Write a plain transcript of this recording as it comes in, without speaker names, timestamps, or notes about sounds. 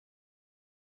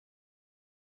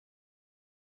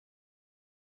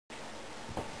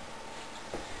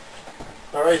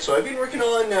Alright, so I've been working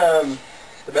on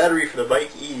the battery for the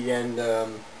Bike E, and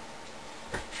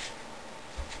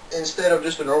instead of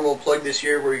just a normal plug this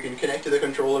year where you can connect to the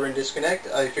controller and disconnect,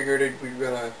 I figured we were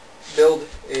going to build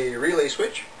a relay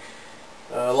switch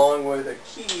along with a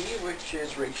key, which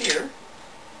is right here.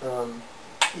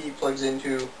 Key plugs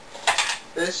into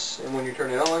this, and when you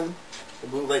turn it on, the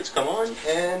blue lights come on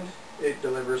and it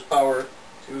delivers power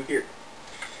to here.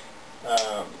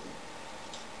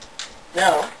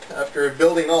 Now, after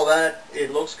building all that,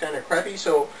 it looks kind of crappy,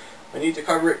 so I need to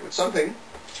cover it with something.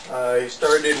 I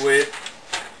started with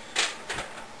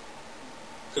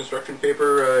construction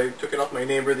paper. I took it off my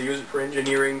neighbor. They use it for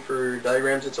engineering, for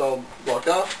diagrams. It's all blocked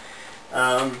off.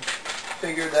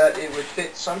 Figured that it would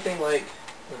fit something like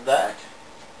that.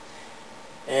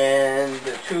 And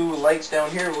the two lights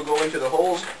down here will go into the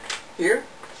holes here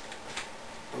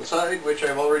on the side, which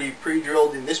I've already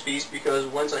pre-drilled in this piece because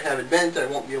once I have it bent, I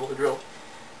won't be able to drill.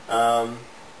 I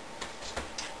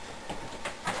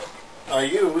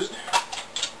used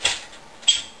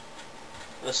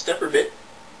a stepper bit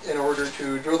in order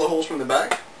to drill the holes from the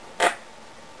back,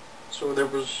 so there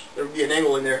would be an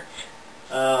angle in there.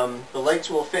 The lights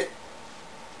will fit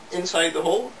inside the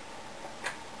hole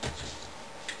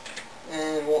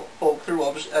and won't poke through.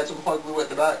 I'll just add some hot glue at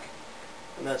the back,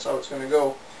 and that's how it's going to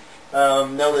go.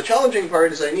 Now the challenging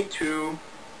part is I need to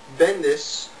bend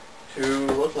this to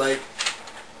look like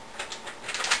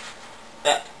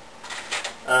that.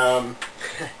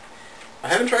 I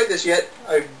haven't tried this yet.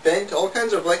 I've bent all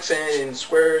kinds of Lexan in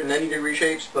square 90-degree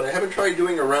shapes, but I haven't tried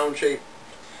doing a round shape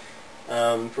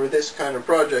for this kind of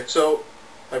project. So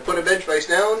I put a bench vise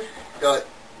down, got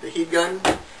the heat gun,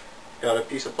 got a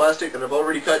piece of plastic that I've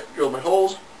already cut, drilled my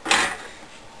holes.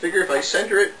 Figure if I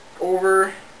center it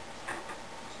over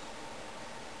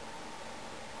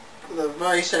the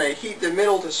vise and I heat the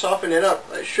middle to soften it up,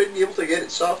 I should be able to get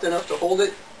it soft enough to hold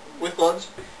it with gloves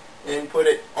and put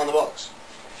it on the box.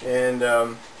 And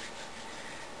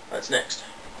that's next.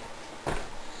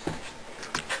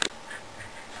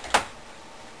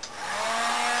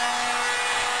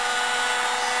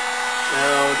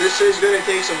 Now this is going to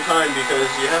take some time because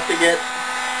you have to get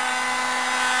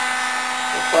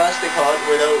the plastic hot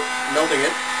without melting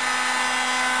it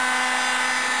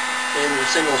in a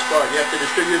single spot. You have to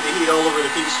distribute the heat all over the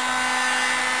piece.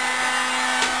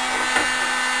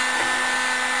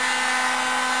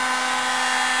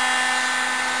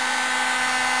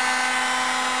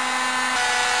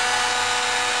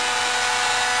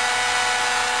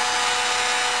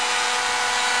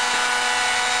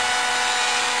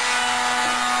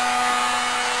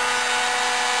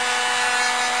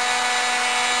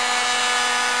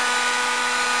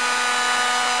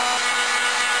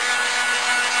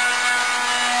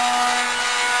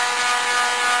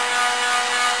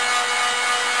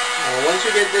 Once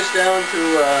you get this down to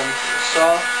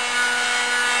soft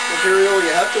material, you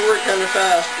have to work kind of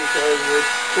fast because it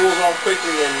cools off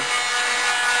quickly and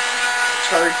it's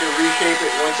hard to reshape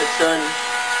it once it's done.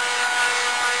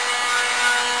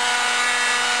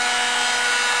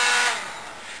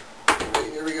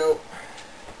 Okay, here we go.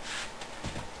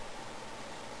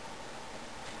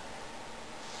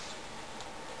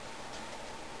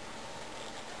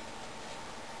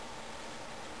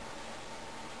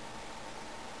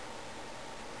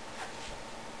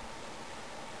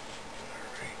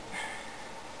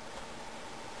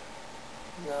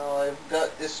 Now I've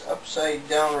got this upside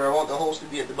down where I want the holes to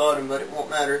be at the bottom, but it won't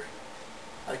matter.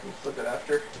 I can flip it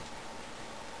after.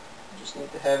 I just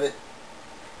need to have it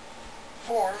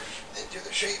formed into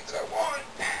the shape that I want.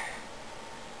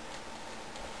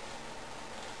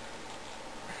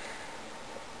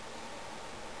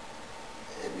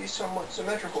 And be somewhat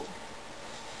symmetrical.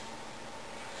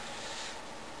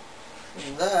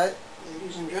 And that,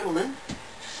 ladies and gentlemen,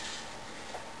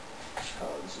 is how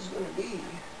this is going to be.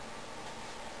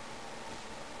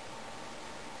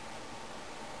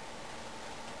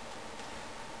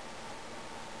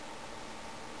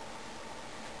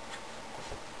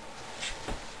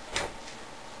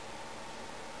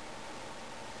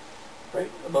 Right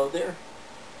about there.